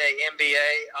 every day. NBA.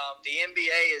 The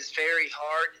NBA is very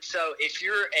hard. So if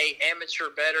you're a amateur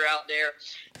bettor out there,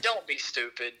 don't be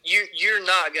stupid. You're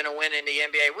not going to win in the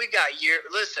NBA.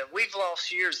 Listen, we've lost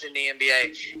years in the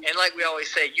NBA, and like we always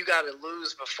say, you got to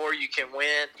lose before you can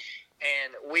win.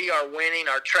 And we are winning.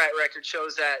 Our track record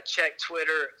shows that. Check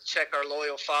Twitter. Check our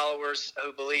loyal followers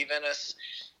who believe in us.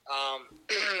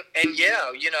 And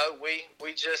yeah,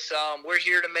 we just we're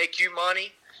here to make you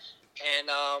money, and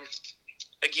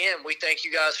again, we thank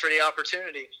you guys for the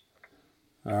opportunity.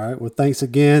 All right, well, thanks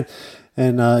again,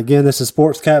 and again, this is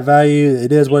Sports Cat Value.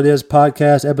 It is what it is.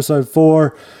 Podcast episode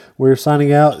 4. We're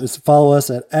signing out. Just follow us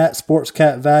at Sports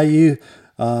Cat Value.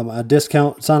 A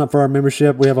discount. Sign up for our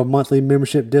membership. We have a monthly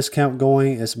membership discount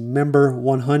going. It's member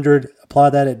 100. Apply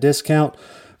that at discount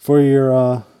for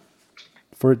your.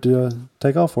 For it to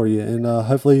take off for you, and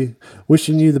hopefully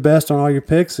wishing you the best on all your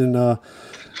picks, and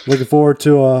looking forward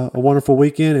to a wonderful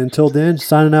weekend. Until then,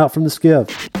 signing out from the Skiv.